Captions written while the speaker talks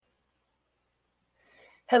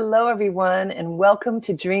Hello, everyone, and welcome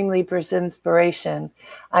to Dream Leapers Inspiration.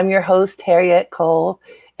 I'm your host, Harriet Cole,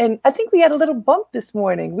 and I think we had a little bump this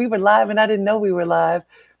morning. We were live, and I didn't know we were live,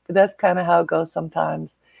 but that's kind of how it goes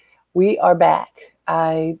sometimes. We are back.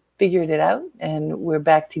 I figured it out, and we're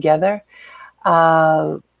back together.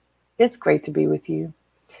 It's great to be with you.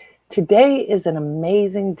 Today is an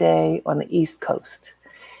amazing day on the East Coast,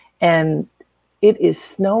 and it is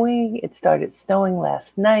snowing. It started snowing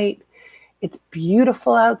last night. It's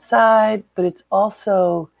beautiful outside, but it's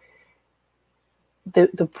also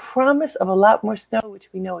the promise of a lot more snow, which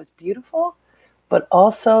we know is beautiful, but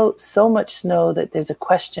also so much snow that there's a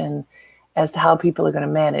question as to how people are going to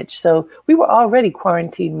manage. So we were already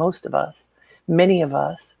quarantined, most of us, many of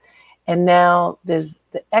us, and now there's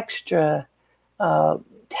the extra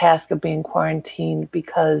task of being quarantined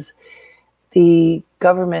because the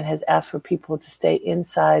government has asked for people to stay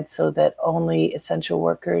inside so that only essential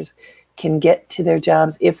workers can get to their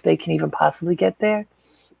jobs if they can even possibly get there.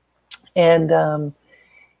 And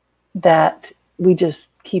that we just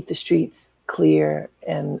keep the streets clear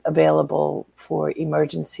and available for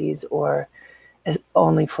emergencies or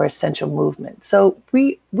only for essential movement. So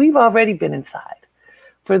we've already been inside.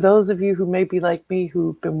 For those of you who may be like me,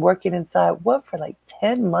 who've been working inside, for like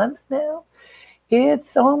 10 months now?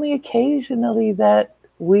 It's only occasionally that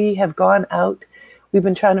we have gone out. We've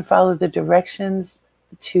been trying to follow the directions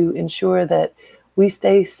to ensure that we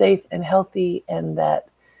stay safe and healthy and that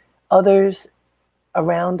others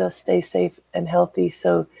around us stay safe and healthy.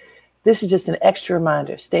 So this is just an extra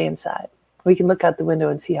reminder, stay inside. We can look out the window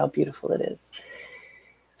and see how beautiful it is.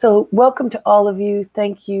 So welcome to all of you.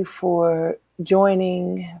 Thank you for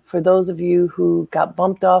joining. For those of you who got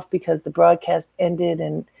bumped off because the broadcast ended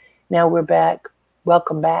and now we're back,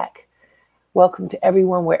 welcome back. Welcome to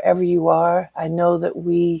everyone wherever you are. I know that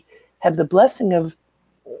we have the blessing of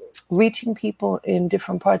reaching people in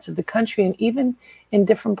different parts of the country and even in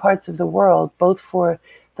different parts of the world, both for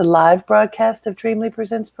the live broadcast of Dream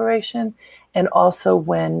Leapers Inspiration and also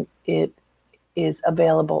when it is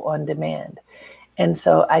available on demand. And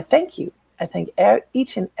so I thank you. I thank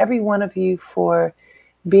each and every one of you for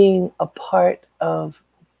being a part of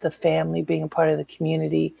the family, being a part of the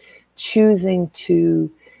community, choosing to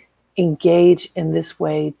engage in this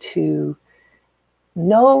way, to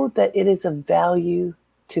know that it is of value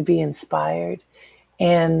to be inspired.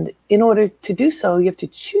 And in order to do so, you have to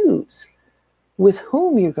choose with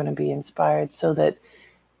whom you're going to be inspired so that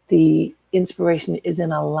the inspiration is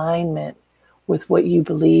in alignment with what you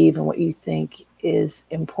believe and what you think is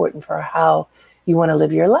important for how you want to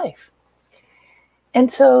live your life. And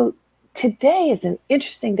so today is an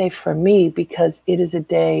interesting day for me because it is a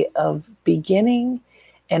day of beginning,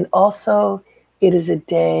 and also it is a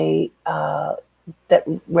day that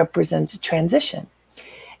represents a transition.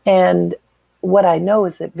 And what I know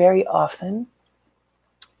is that very often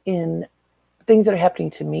in things that are happening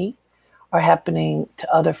to me are happening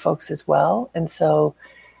to other folks as well. And so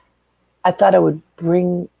I thought I would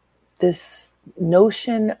bring this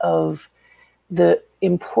notion of the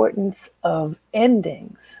importance of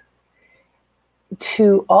endings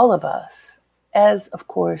to all of us, as of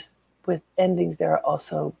course, with endings, there are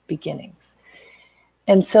also beginnings.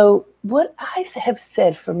 And so what I have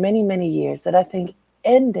said for many, many years, that I think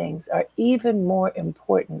endings are even more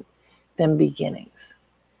important than beginnings.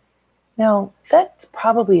 Now, that's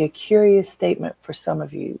probably a curious statement for some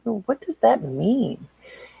of you. What does that mean?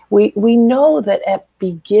 We know that at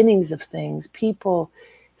beginnings of things, people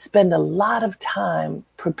spend a lot of time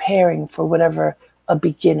preparing for whatever a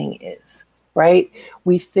beginning is, right?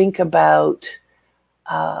 We think about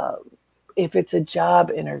if it's a job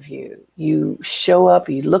interview, you show up,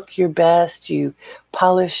 you look your best, you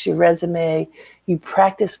polish your resume, you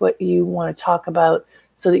practice what you want to talk about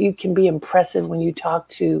so that you can be impressive when you talk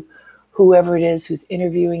to whoever it is who's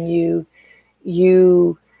interviewing you.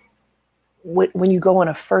 When you go on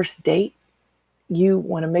a first date, you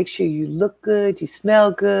want to make sure you look good, you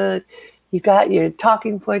smell good, you got your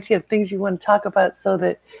talking points, you have things you want to talk about so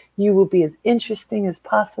that you will be as interesting as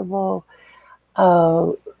possible.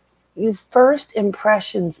 Your first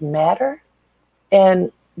impressions matter, and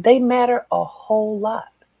they matter a whole lot.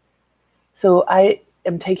 So I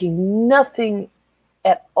am taking nothing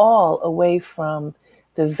at all away from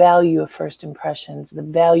the value of first impressions, the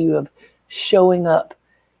value of showing up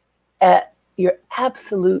at your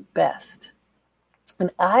absolute best. And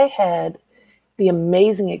I had the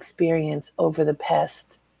amazing experience over the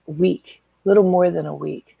past week, little more than a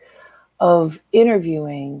week, of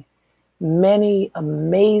interviewing many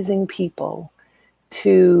amazing people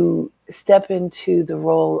to step into the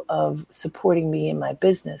role of supporting me in my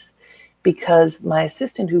business, because my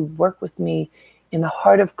assistant who worked with me in the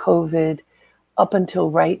heart of COVID, up until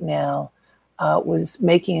right now, was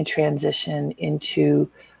making a transition into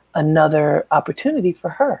another opportunity for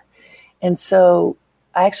her. And so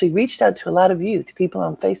I actually reached out to a lot of you, to people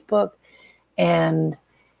on Facebook, and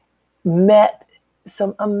met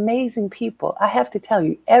some amazing people. I have to tell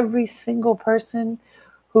you, every single person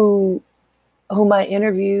whom I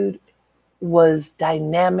interviewed was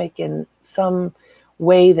dynamic in some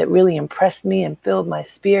way that really impressed me and filled my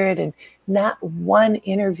spirit. And not one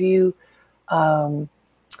interview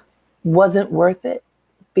wasn't worth it,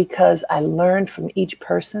 because I learned from each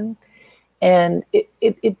person. And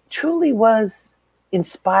it truly was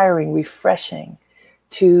inspiring, refreshing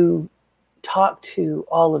to talk to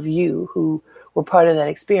all of you who were part of that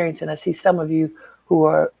experience. And I see some of you who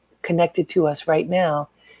are connected to us right now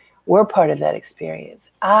were part of that experience.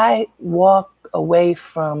 I walk away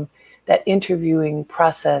from that interviewing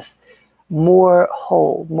process more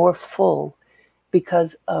whole, more full,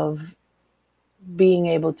 because of being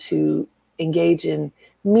able to engage in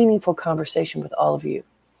meaningful conversation with all of you.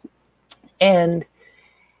 And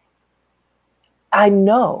I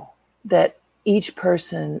know that each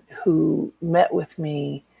person who met with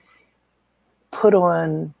me put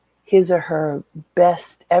on his or her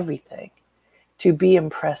best everything to be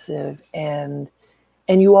impressive, and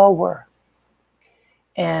you all were.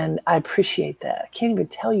 And I appreciate that. I can't even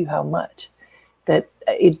tell you how much that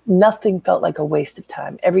nothing felt like a waste of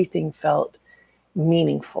time. Everything felt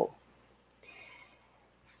meaningful.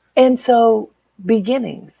 And so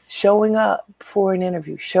beginnings, showing up for an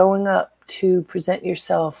interview, showing up to present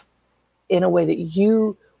yourself in a way that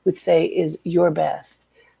you would say is your best.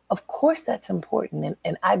 Of course, that's important,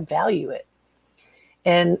 and I value it.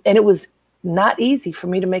 And it was not easy for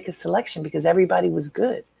me to make a selection because everybody was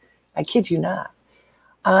good. I kid you not.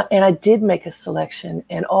 And I did make a selection,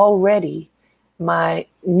 and already my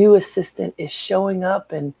new assistant is showing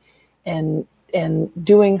up and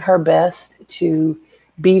doing her best to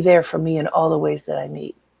be there for me in all the ways that I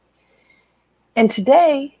need. And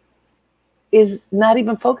today is not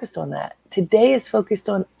even focused on that. Today is focused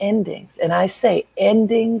on endings. And I say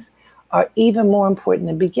endings are even more important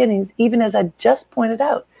than beginnings, even as I just pointed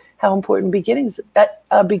out how important beginnings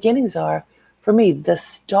are for me. The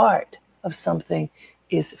start of something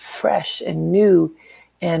is fresh and new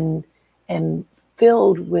and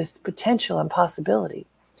filled with potential and possibility.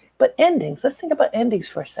 But endings, let's think about endings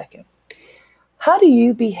for a second. How do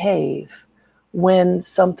you behave when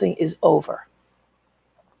something is over?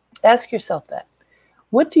 Ask yourself that.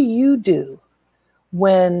 What do you do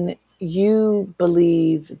when you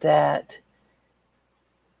believe that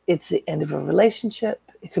it's the end of a relationship?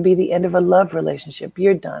 It could be the end of a love relationship.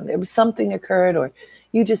 You're done. There was something occurred, or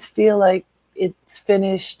you just feel like it's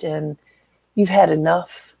finished and you've had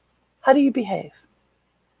enough. How do you behave?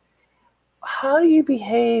 How do you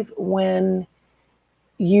behave when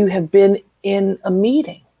you have been in a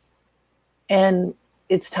meeting and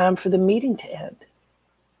it's time for the meeting to end?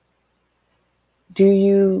 Do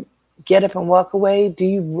you get up and walk away? Do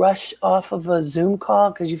you rush off of a Zoom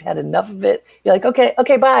call because you've had enough of it? You're like,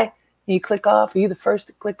 okay, bye. And you click off. Are you the first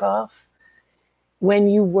to click off? When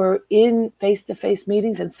you were in face-to-face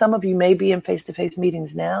meetings, and some of you may be in face-to-face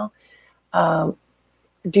meetings now,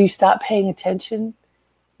 do you stop paying attention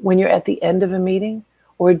when you're at the end of a meeting?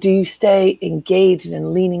 Or do you stay engaged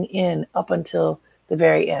and leaning in up until the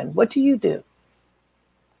very end? What do you do?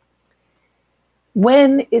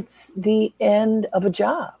 When it's the end of a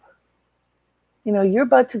job, you're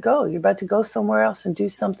about to go somewhere else and do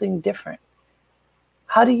something different.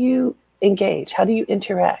 How do you engage? How do you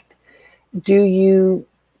interact? Do you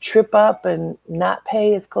trip up and not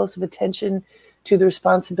pay as close of attention to the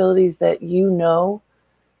responsibilities that you know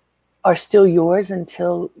are still yours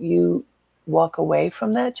until you walk away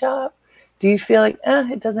from that job? Do you feel like,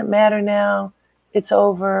 it doesn't matter now, it's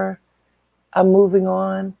over, I'm moving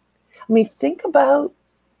on? I mean, think about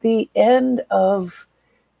the end of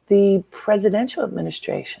the presidential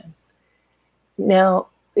administration. Now,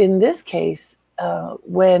 in this case,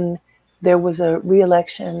 when there was a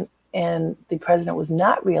re-election and the president was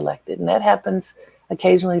not reelected, and that happens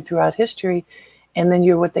occasionally throughout history, and then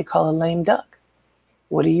you're what they call a lame duck.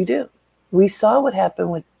 What do? We saw what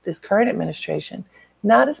happened with this current administration,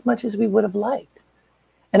 not as much as we would have liked.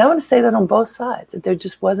 And I want to say that on both sides, that there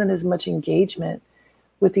just wasn't as much engagement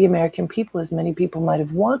with the American people as many people might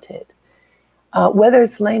have wanted. Whether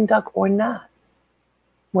it's lame duck or not,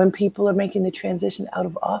 when people are making the transition out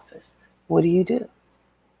of office, what do?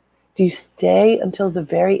 Do you stay until the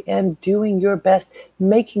very end doing your best,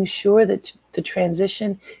 making sure that the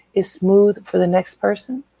transition is smooth for the next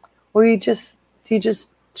person? Or do you just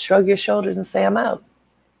shrug your shoulders and say, I'm out?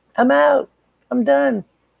 I'm done.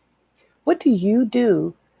 What do you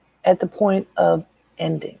do at the point of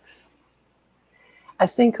endings? I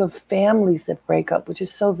think of families that break up, which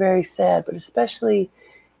is so very sad, but especially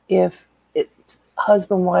if it's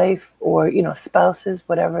husband, wife, or, spouses,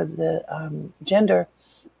 whatever the gender,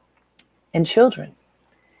 and children.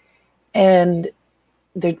 And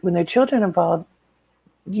when there are children involved,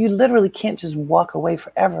 you literally can't just walk away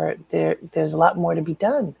forever. There's a lot more to be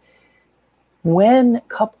done. When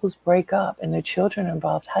couples break up and their children are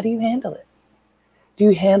involved, how do you handle it? Do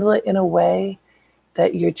you handle it in a way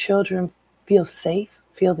that your children feel safe,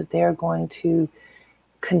 feel that they're going to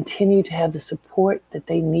continue to have the support that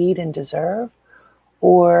they need and deserve?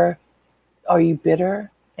 Or are you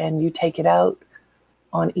bitter and you take it out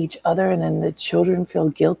on each other and then the children feel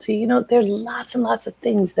guilty? There's lots and lots of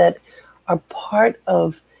things that are part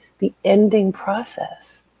of the ending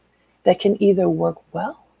process that can either work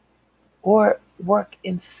well or work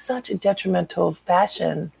in such a detrimental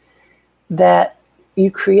fashion that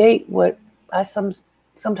you create what I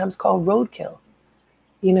sometimes call roadkill.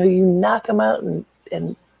 You knock them out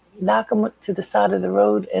and knock them to the side of the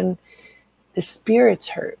road, and the spirits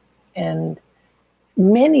hurt, and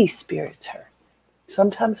many spirits hurt,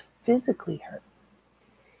 sometimes physically hurt.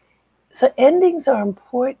 So endings are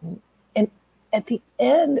important. And at the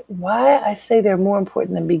end, why I say they're more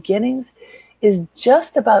important than beginnings is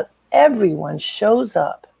just about everyone shows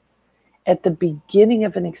up at the beginning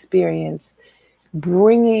of an experience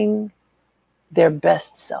bringing their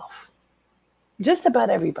best self. Just about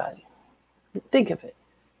everybody. Think of it.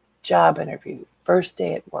 Job interview, first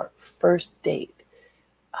day at work, first date,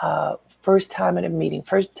 first time at a meeting,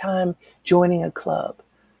 first time joining a club.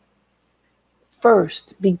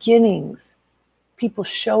 First, beginnings. People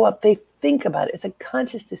show up, they think about it. It's a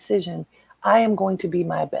conscious decision. I am going to be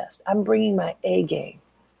my best. I'm bringing my A game.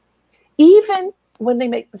 Even when they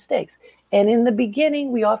make mistakes. And in the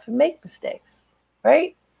beginning, we often make mistakes,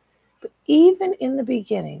 right? But even in the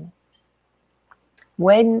beginning,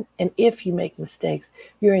 when and if you make mistakes,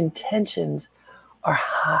 your intentions are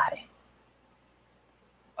high.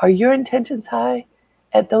 Are your intentions high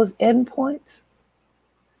at those endpoints?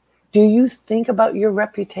 Do you think about your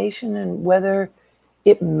reputation and whether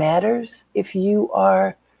it matters if you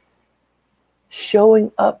are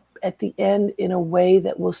showing up at the end in a way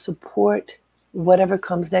that will support whatever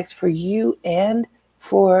comes next for you and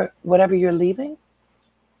for whatever you're leaving?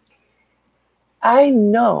 I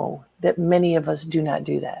know that many of us do not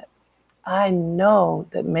do that. I know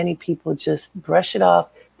that many people just brush it off.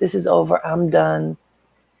 This is over. I'm done.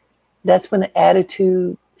 That's when the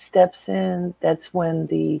attitude steps in. That's when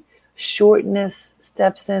the shortness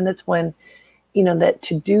steps in. That's when, that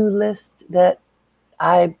to-do list that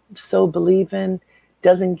I so believe in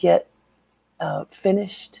doesn't get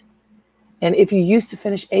finished. And if you used to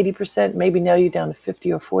finish 80%, maybe now you're down to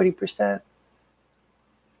 50 or 40%.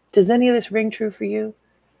 Does any of this ring true for you?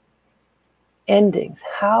 Endings.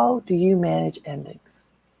 How do you manage endings?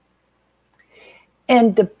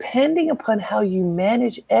 And depending upon how you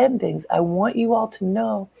manage endings, I want you all to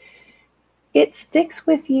know it sticks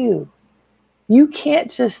with you. You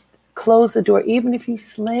can't just close the door, even if you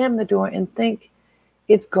slam the door and think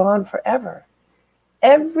it's gone forever.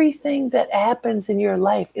 Everything that happens in your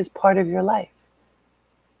life is part of your life.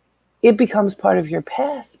 It becomes part of your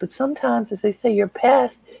past, but sometimes, as they say, your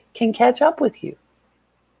past can catch up with you.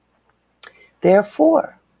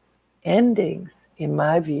 Therefore, endings, in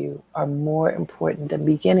my view, are more important than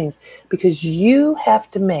beginnings because you have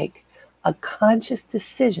to make a conscious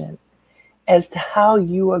decision as to how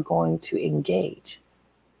you are going to engage,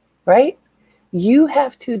 right? You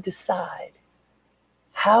have to decide,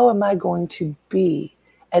 how am I going to be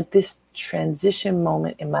at this transition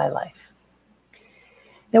moment in my life?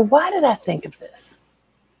 Now, why did I think of this?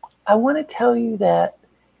 I want to tell you that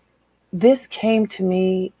this came to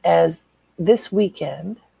me as this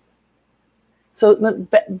weekend. So I'm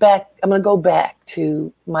going to go back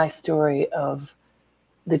to my story of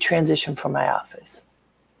the transition from my office.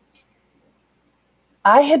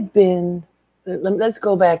 I had been, let's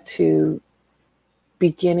go back to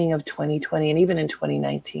beginning of 2020 and even in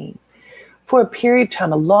 2019. For a period of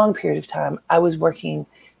time, a long period of time, I was working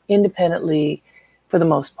independently for the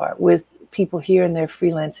most part with people here and there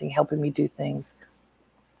freelancing, helping me do things,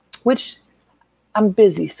 which I'm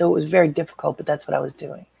busy, so it was very difficult, but that's what I was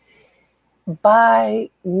doing. By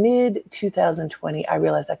mid-2020, I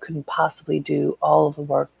realized I couldn't possibly do all of the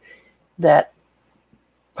work that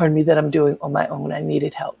I'm doing on my own. I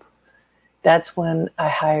needed help. That's when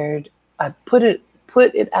I put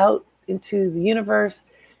it out into the universe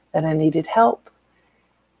that I needed help.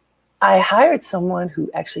 I hired someone who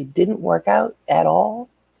actually didn't work out at all.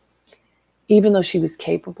 Even though she was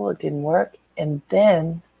capable, it didn't work. And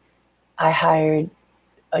then I hired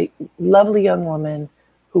a lovely young woman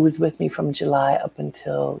who was with me from July up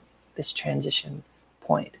until this transition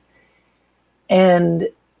point. And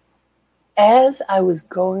as I was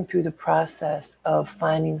going through the process of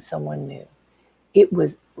finding someone new, it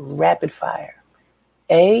was rapid fire.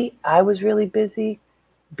 A, I was really busy.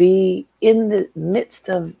 B, in the midst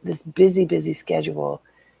of this busy schedule,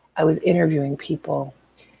 I was interviewing people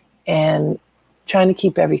and trying to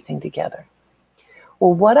keep everything together.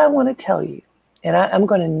 Well, what I want to tell you, and I'm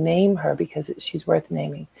going to name her because she's worth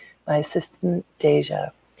naming, my assistant,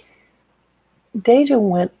 Deja. Deja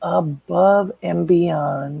went above and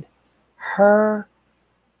beyond her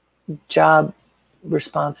job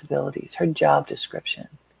responsibilities, her job description,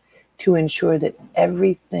 to ensure that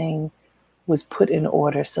everything was put in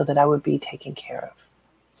order so that I would be taken care of.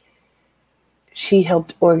 She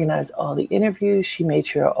helped organize all the interviews. She made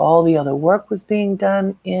sure all the other work was being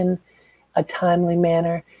done in a timely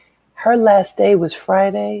manner. Her last day was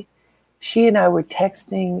Friday. She and I were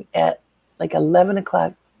texting at like 11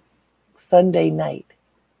 o'clock Sunday night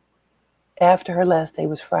after her last day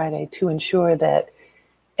was Friday to ensure that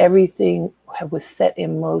everything was set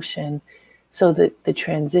in motion so that the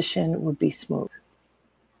transition would be smooth.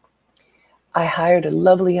 I hired a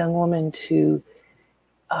lovely young woman to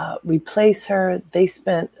replace her. They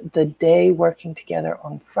spent the day working together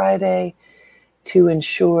on Friday to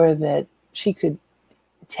ensure that she could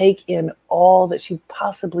take in all that she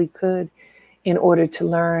possibly could in order to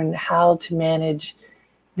learn how to manage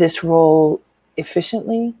this role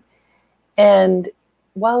efficiently. And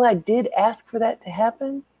while I did ask for that to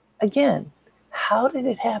happen, again, how did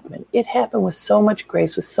it happen? It happened with so much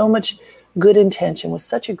grace, with so much good intention, with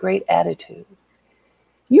such a great attitude.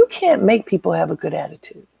 You can't make people have a good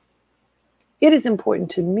attitude. It is important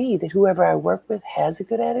to me that whoever I work with has a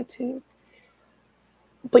good attitude,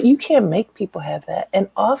 but you can't make people have that. And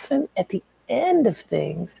often at the end of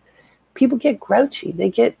things, people get grouchy, they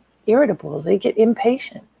get irritable, they get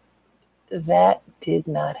impatient. That did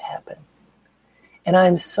not happen. And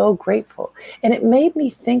I'm so grateful. And it made me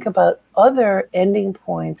think about other ending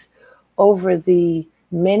points over the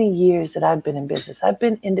many years that I've been in business. I've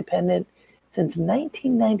been independent since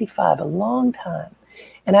 1995, a long time.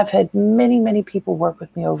 And I've had many people work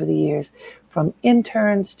with me over the years, from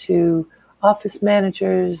interns to office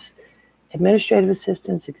managers, administrative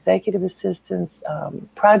assistants, executive assistants,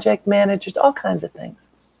 project managers, all kinds of things.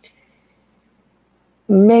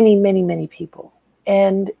 Many people.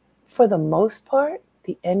 And for the most part,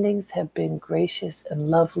 the endings have been gracious and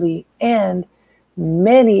lovely, and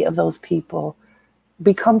many of those people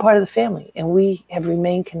become part of the family, and we have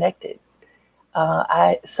remained connected.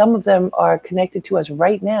 Some of them are connected to us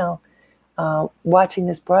right now, watching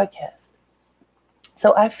this broadcast.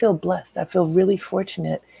 So I feel blessed. I feel really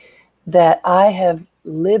fortunate that I have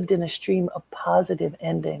lived in a stream of positive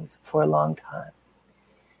endings for a long time.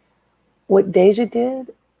 What Deja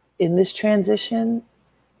did in this transition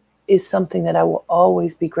is something that I will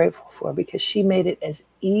always be grateful for, because she made it as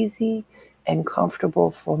easy and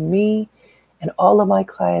comfortable for me and all of my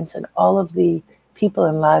clients and all of the people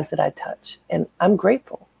and lives that I touch. And I'm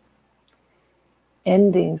grateful.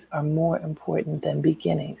 Endings are more important than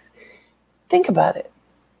beginnings. Think about it.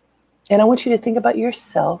 And I want you to think about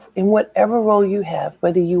yourself in whatever role you have,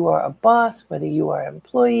 whether you are a boss, whether you are an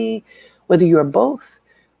employee, whether you are both,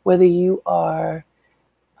 whether you are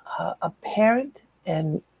a parent,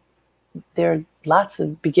 and there are lots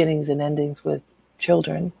of beginnings and endings with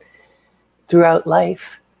children throughout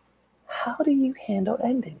life. How do you handle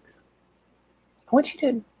endings? I want you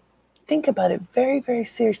to think about it very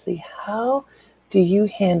seriously. How do you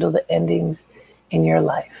handle the endings in your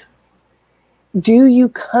life? Do you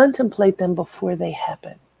contemplate them before they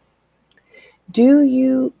happen? Do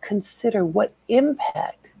you consider what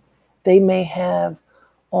impact they may have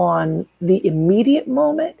on the immediate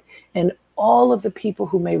moment and all of the people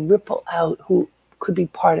who may ripple out who could be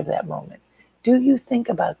part of that moment? Do you think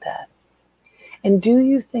about that? And do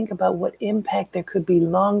you think about what impact there could be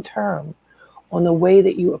long-term on the way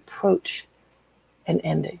that you approach an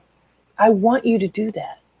ending? I want you to do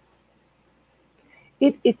that.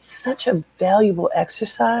 It's such a valuable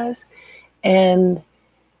exercise. And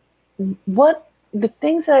what the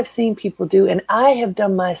things that I've seen people do, and I have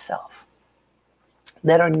done myself,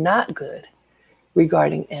 that are not good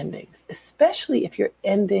regarding endings, especially if you're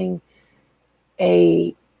ending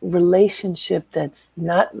a relationship that's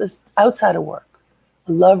not outside of work,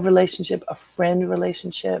 a love relationship, a friend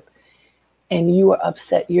relationship, and you are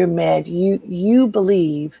upset, you're mad, you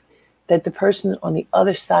believe that the person on the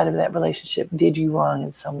other side of that relationship did you wrong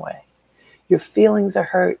in some way. Your feelings are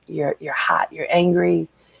hurt. You're hot. You're angry.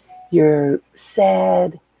 You're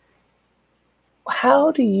sad.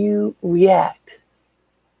 How do you react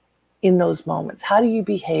in those moments? How do you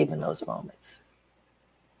behave in those moments?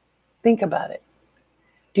 Think about it.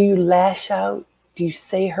 Do you lash out? Do you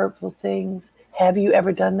say hurtful things? Have you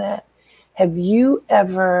ever done that? Have you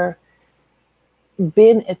ever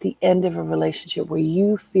been at the end of a relationship where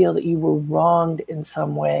you feel that you were wronged in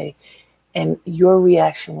some way and your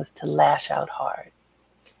reaction was to lash out hard?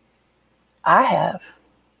 I have.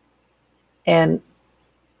 And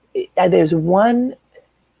there's one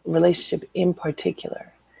relationship in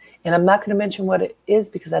particular, and I'm not going to mention what it is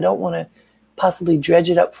because I don't want to possibly dredge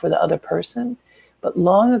it up for the other person. But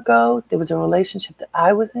long ago, there was a relationship that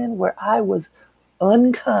I was in where I was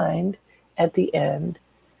unkind at the end.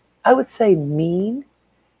 I would say mean.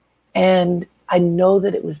 And I know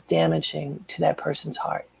that it was damaging to that person's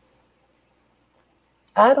heart.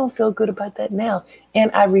 I don't feel good about that now.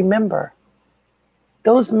 And I remember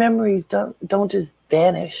those memories don't just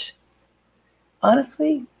vanish.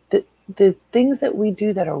 Honestly, the things that we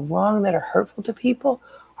do that are wrong, that are hurtful to people,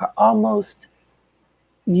 are almost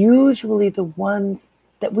usually the ones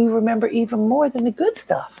that we remember even more than the good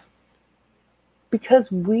stuff.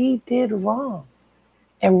 Because we did wrong.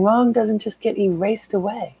 And wrong doesn't just get erased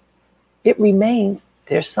away. It remains,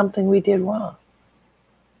 there's something we did wrong.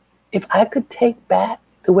 If I could take back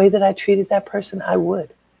the way that I treated that person, I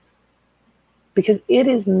would. Because it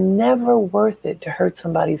is never worth it to hurt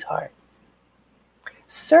somebody's heart.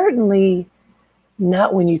 Certainly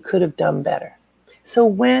not when you could have done better. So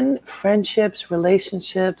when friendships,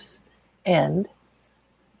 relationships end,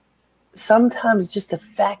 sometimes just the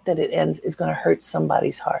fact that it ends is going to hurt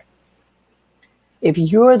somebody's heart. If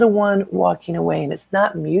you're the one walking away and it's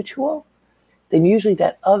not mutual, then usually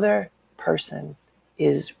that other person's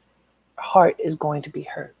heart is going to be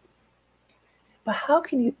hurt. But how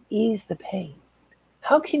can you ease the pain?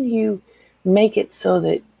 How can you make it so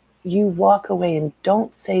that you walk away and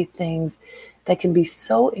don't say things that can be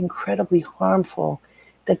so incredibly harmful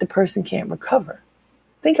that the person can't recover?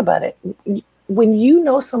 Think about it. When you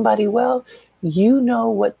know somebody well, you know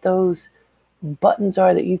what those buttons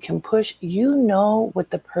are that you can push. You know what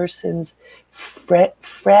the person's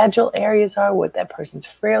fragile areas are, what that person's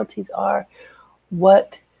frailties are,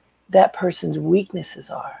 what that person's weaknesses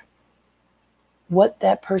are, what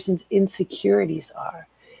that person's insecurities are.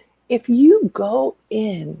 If you go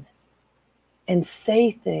in and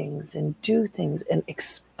say things and do things and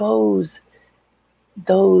expose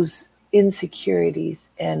those insecurities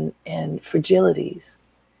and fragilities,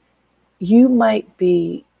 you might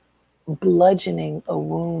be bludgeoning a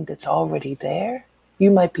wound that's already there.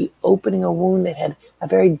 You might be opening a wound that had a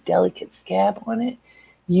very delicate scab on it.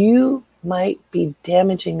 You might be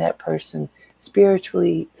damaging that person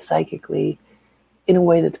spiritually, psychically, in a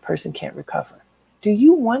way that the person can't recover. Do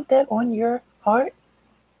you want that on your heart?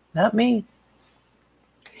 Not me.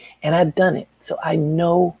 And I've done it. So I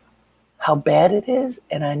know how bad it is,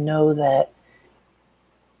 and I know that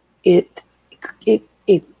it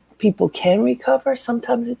people can recover.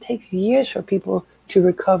 Sometimes it takes years for people to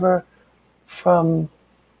recover from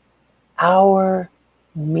our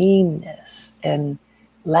meanness and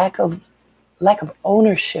lack of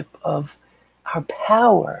ownership of our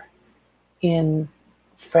power in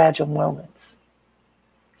fragile moments.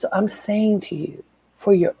 So I'm saying to you,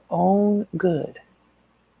 for your own good,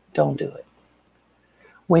 don't do it.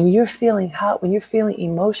 When you're feeling hot, when you're feeling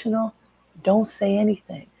emotional, don't say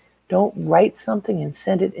anything. Don't write something and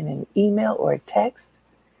send it in an email or a text.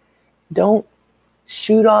 Don't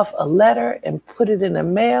shoot off a letter and put it in the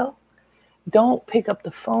mail. Don't pick up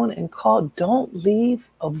the phone and call. Don't leave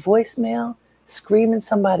a voicemail screaming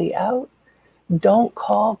somebody out. Don't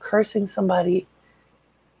call cursing somebody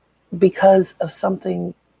because of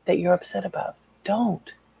something that you're upset about.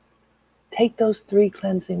 Don't. Take those 3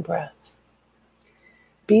 cleansing breaths.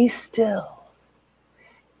 Be still.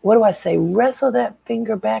 What do I say? Wrestle that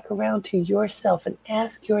finger back around to yourself and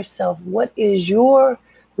ask yourself, what is your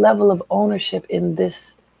level of ownership in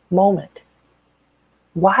this moment?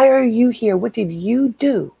 Why are you here? What did you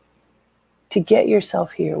do to get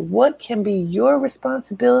yourself here? What can be your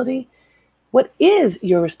responsibility? What is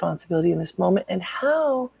your responsibility in this moment? And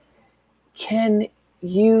how can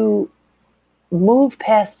you move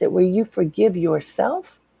past it where you forgive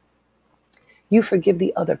yourself? You forgive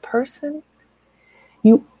the other person.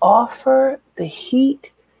 You offer the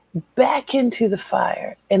heat back into the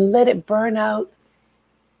fire and let it burn out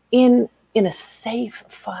in a safe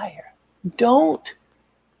fire. Don't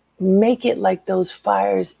make it like those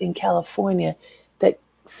fires in California that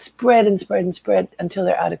spread and spread and spread until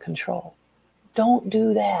they're out of control. Don't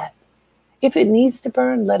do that. If it needs to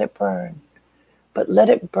burn, let it burn. But let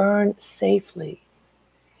it burn safely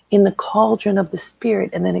in the cauldron of the Spirit.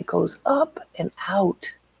 And then it goes up and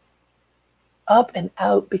out,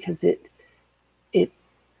 because it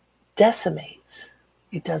decimates.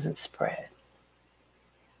 It doesn't spread.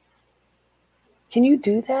 Can you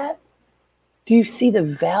do that? Do you see the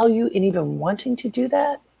value in even wanting to do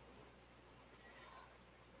that?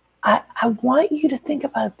 I want you to think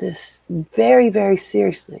about this very, very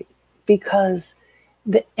seriously, because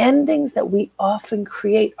the endings that we often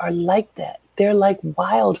create are like that. They're like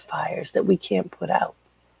wildfires that we can't put out.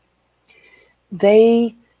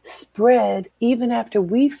 They spread even after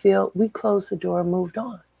we feel we closed the door and moved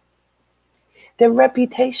on. They're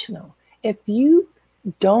reputational. If you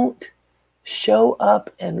don't show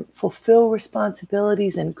up and fulfill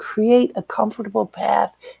responsibilities and create a comfortable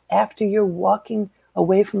path after you're walking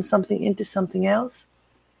away from something into something else,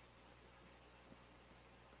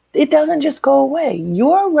 it doesn't just go away.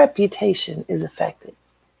 Your reputation is affected.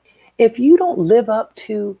 If you don't live up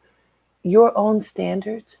to your own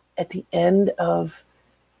standards at the end of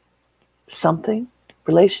something,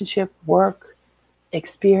 relationship, work,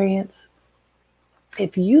 experience,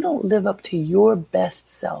 if you don't live up to your best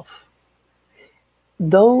self,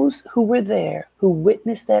 those who were there, who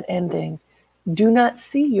witnessed that ending, do not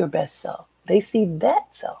see your best self. They see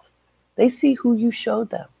that self. They see who you showed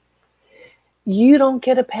them. You don't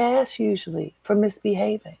get a pass usually for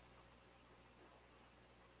misbehaving.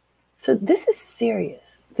 So this is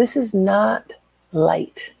serious. This is not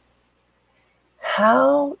light.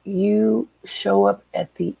 How you show up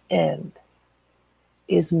at the end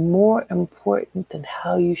is more important than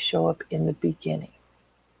how you show up in the beginning.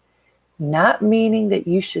 Not meaning that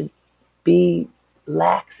you should be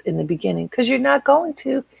lax in the beginning, because you're not going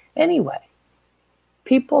to anyway.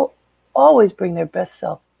 People always bring their best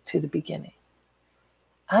self to the beginning.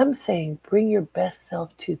 I'm saying bring your best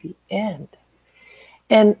self to the end.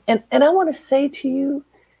 And I want to say to you,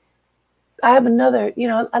 I have another,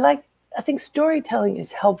 I think storytelling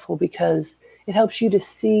is helpful because it helps you to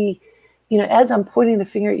see, as I'm pointing the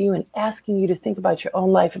finger at you and asking you to think about your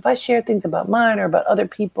own life, if I share things about mine or about other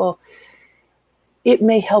people, it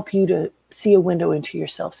may help you to see a window into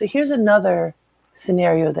yourself. So here's another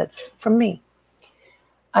scenario that's from me.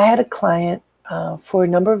 I had a client for a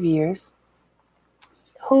number of years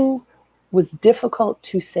who was difficult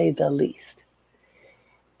to say the least.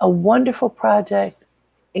 A wonderful project,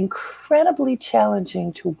 incredibly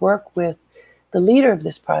challenging to work with the leader of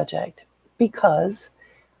this project because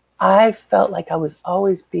I felt like I was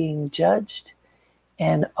always being judged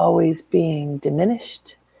and always being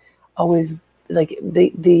diminished, always like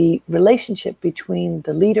the relationship between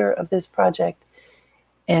the leader of this project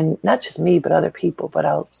and not just me, but other people, but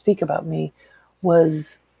I'll speak about me,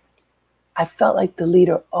 was I felt like the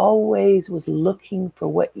leader always was looking for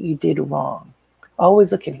what you did wrong,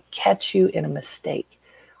 always looking to catch you in a mistake,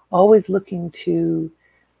 always looking to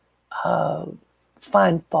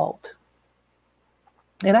find fault.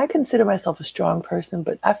 And I consider myself a strong person,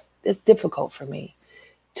 but it's difficult for me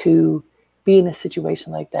to be in a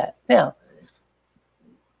situation like that. Now,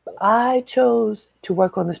 I chose to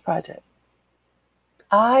work on this project.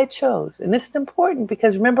 I chose, and this is important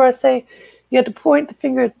because remember I say you have to point the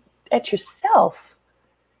finger at yourself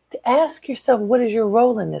to ask yourself, what is your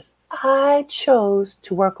role in this? I chose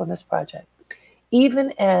to work on this project,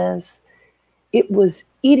 even as it was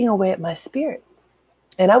eating away at my spirit.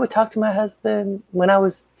 And I would talk to my husband when I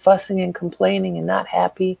was fussing and complaining and not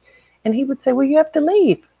happy. And he would say, well, you have to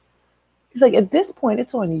leave. He's like, at this point,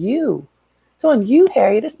 it's on you. It's on you,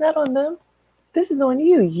 Harriet. It's not on them. This is on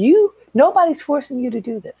you. Nobody's forcing you to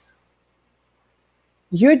do this.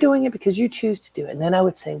 You're doing it because you choose to do it. And then I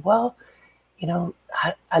would say, well,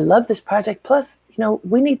 I love this project. Plus,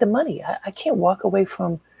 we need the money. I can't walk away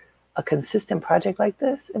from a consistent project like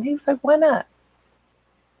this. And he was like, why not?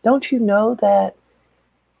 Don't you know that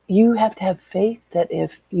you have to have faith that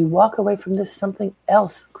if you walk away from this, something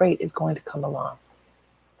else great is going to come along?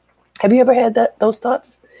 Have you ever had those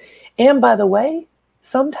thoughts? And by the way,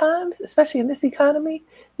 sometimes, especially in this economy,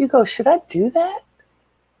 you go, should I do that?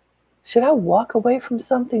 Should I walk away from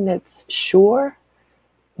something that's sure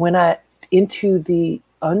when I into the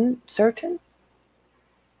uncertain?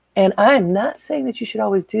 And I am not saying that you should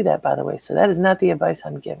always do that, by the way. So that is not the advice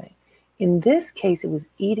I'm giving. In this case, it was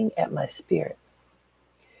eating at my spirit.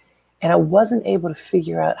 And I wasn't able to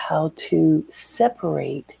figure out how to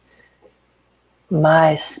separate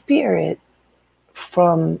my spirit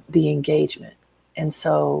from the engagement. And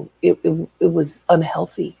so it was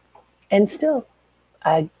unhealthy. And still,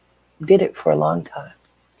 I did it for a long time.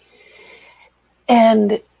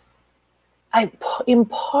 And in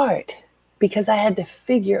part, because I had to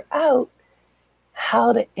figure out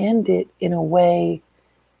how to end it in a way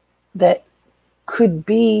that could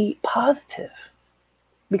be positive.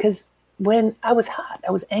 Because when I was hot,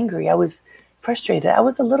 I was angry, I was frustrated, I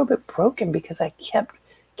was a little bit broken because I kept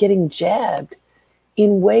getting jabbed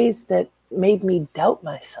in ways that made me doubt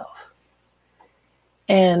myself.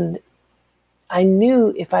 And I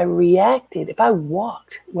knew if I reacted, if I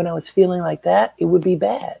walked when I was feeling like that, it would be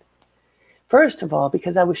bad. First of all,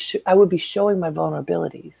 because I would be showing my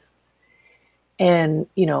vulnerabilities and,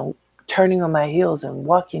 turning on my heels and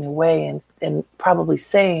walking away and probably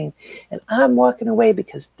saying, and I'm walking away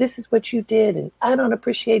because this is what you did and I don't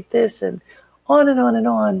appreciate this, and on and on and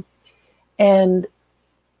on. And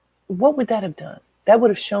what would that have done? That would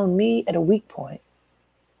have shown me at a weak point.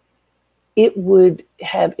 It would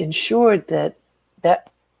have ensured that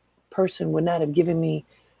that person would not have given me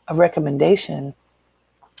a recommendation,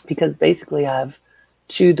 because basically I've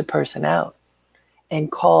chewed the person out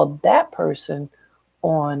and called that person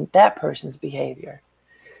on that person's behavior.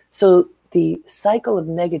 So the cycle of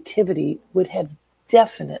negativity would have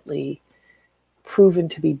definitely proven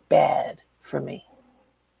to be bad for me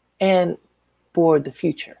and for the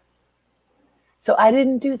future. So I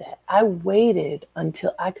didn't do that. I waited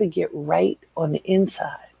until I could get right on the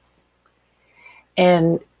inside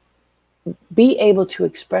and be able to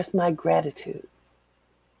express my gratitude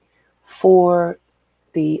for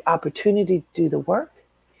the opportunity to do the work.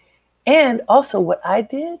 And also what I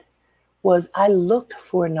did was I looked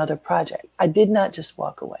for another project. I did not just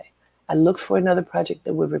walk away. I looked for another project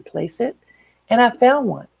that would replace it, and I found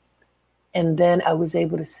one. And then I was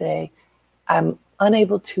able to say, I'm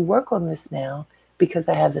unable to work on this now because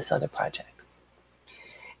I have this other project.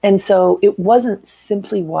 And so it wasn't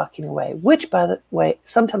simply walking away, which, by the way,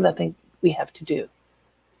 sometimes I think we have to do.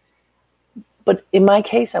 But in my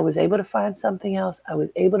case, I was able to find something else. I was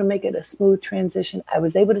able to make it a smooth transition. I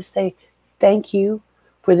was able to say thank you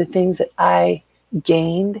for the things that I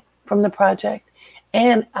gained from the project.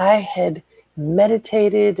 And I had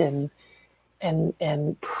meditated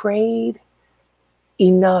and prayed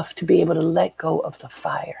enough to be able to let go of the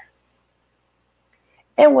fire.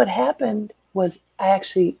 And what happened was I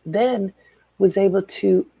actually then was able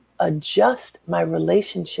to adjust my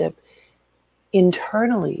relationship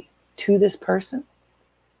internally to this person.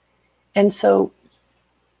 And so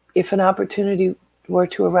if an opportunity were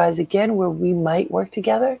to arise again where we might work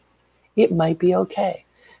together, it might be okay,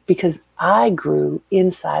 because I grew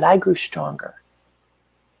inside, I grew stronger.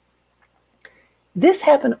 This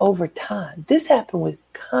happened over time. This happened with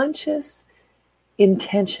conscious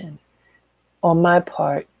intention on my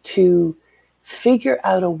part to figure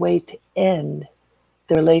out a way to end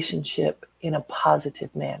the relationship in a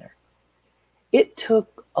positive manner. It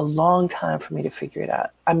took a long time for me to figure it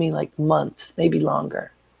out. I mean, like months, maybe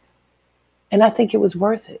longer. And I think it was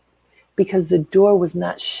worth it, because the door was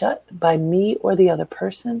not shut by me or the other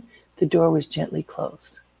person. The door was gently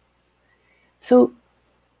closed. So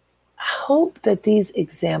I hope that these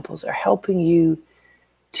examples are helping you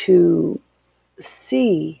to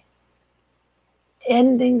see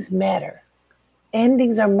endings matter.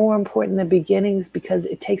 Endings are more important than beginnings, because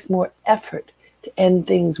it takes more effort to end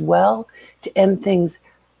things well, to end things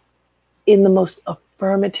in the most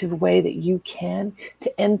affirmative way that you can,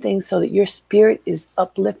 to end things so that your spirit is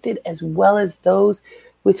uplifted as well as those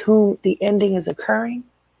with whom the ending is occurring.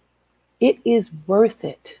 It is worth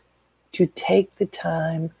it to take the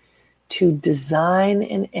time to design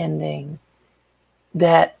an ending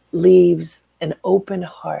that leaves an open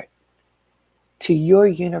heart to your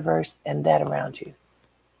universe and that around you.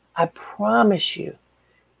 I promise you,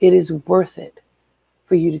 it is worth it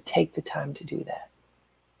for you to take the time to do that.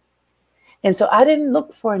 And so I didn't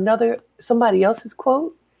look for somebody else's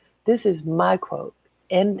quote. This is my quote.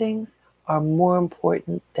 Endings are more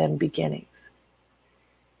important than beginnings.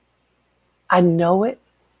 I know it.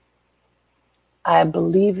 I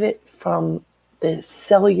believe it from the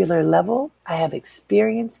cellular level. I have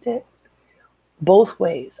experienced it both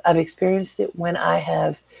ways. I've experienced it when I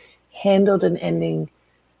have handled an ending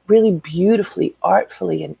really beautifully,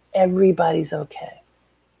 artfully, and everybody's okay.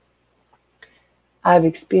 I've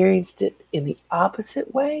experienced it in the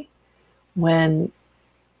opposite way when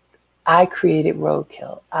I created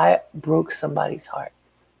roadkill. I broke somebody's heart.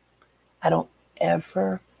 I don't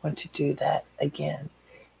ever want to do that again.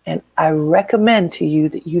 And I recommend to you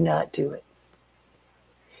that you not do it.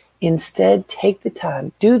 Instead, take the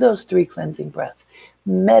time, do those 3 cleansing breaths,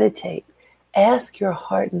 meditate, ask your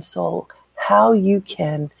heart and soul how you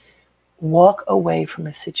can walk away from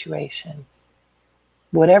a situation,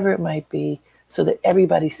 whatever it might be, so that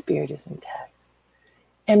everybody's spirit is intact.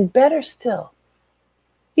 And better still,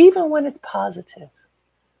 even when it's positive,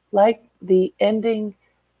 like the ending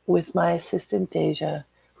with my assistant Deja,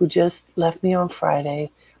 who just left me on Friday,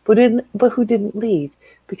 but who didn't leave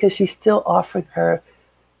because she's still offering her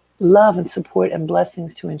love and support and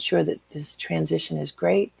blessings to ensure that this transition is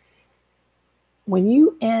great. When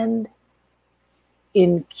you end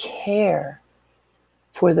in care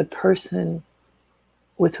for the person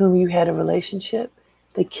with whom you had a relationship,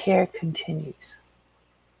 the care continues.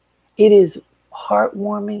 It is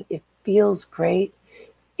heartwarming. It feels great.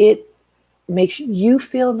 It makes you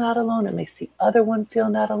feel not alone. It makes the other one feel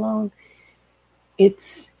not alone.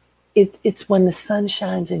 It's when the sun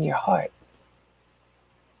shines in your heart.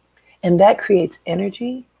 And that creates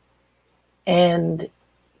energy and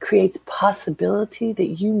creates possibility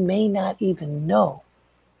that you may not even know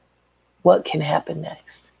what can happen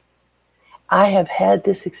next. I have had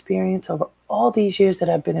this experience over all these years that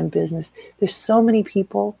I've been in business. There's so many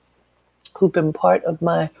people who've been part of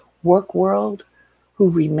my work world, who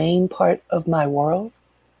remain part of my world,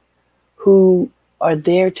 who are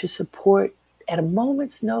there to support at a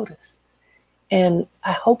moment's notice. And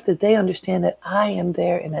I hope that they understand that I am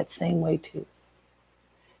there in that same way too.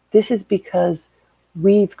 This is because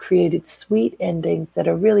we've created sweet endings that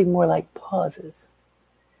are really more like pauses.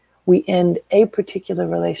 We end a particular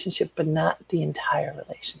relationship, but not the entire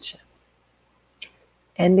relationship.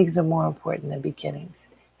 Endings are more important than beginnings.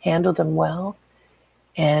 Handle them well,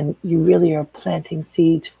 and you really are planting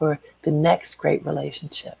seeds for the next great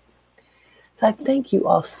relationship. So I thank you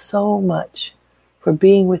all so much for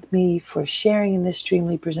being with me, for sharing in this Dream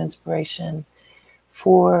Leapers inspiration,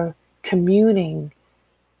 for communing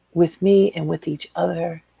with me and with each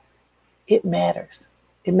other. It matters.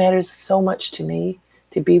 It matters so much to me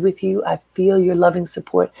to be with you. I feel your loving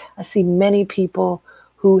support. I see many people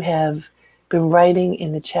who have been writing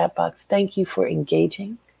in the chat box. Thank you for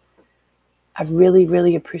engaging. I really,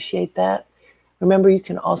 really appreciate that. Remember, you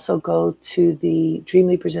can also go to the Dream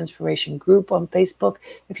Leapers Inspiration group on Facebook.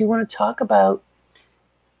 If you want to talk about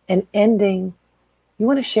an ending, you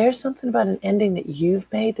want to share something about an ending that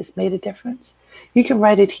you've made that's made a difference, you can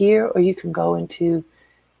write it here, or you can go into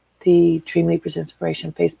the Dream Leapers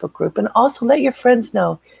Inspiration Facebook group. And also let your friends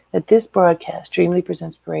know that this broadcast, Dream Leapers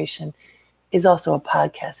Inspiration, is also a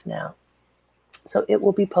podcast now. So it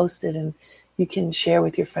will be posted, and you can share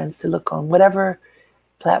with your friends to look on whatever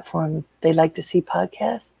platform they like to see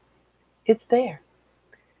podcasts. It's there.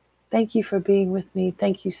 Thank you for being with me.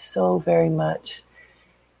 Thank you so very much.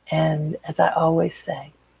 And as I always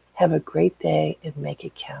say, have a great day and make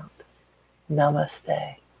it count.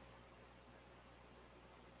 Namaste.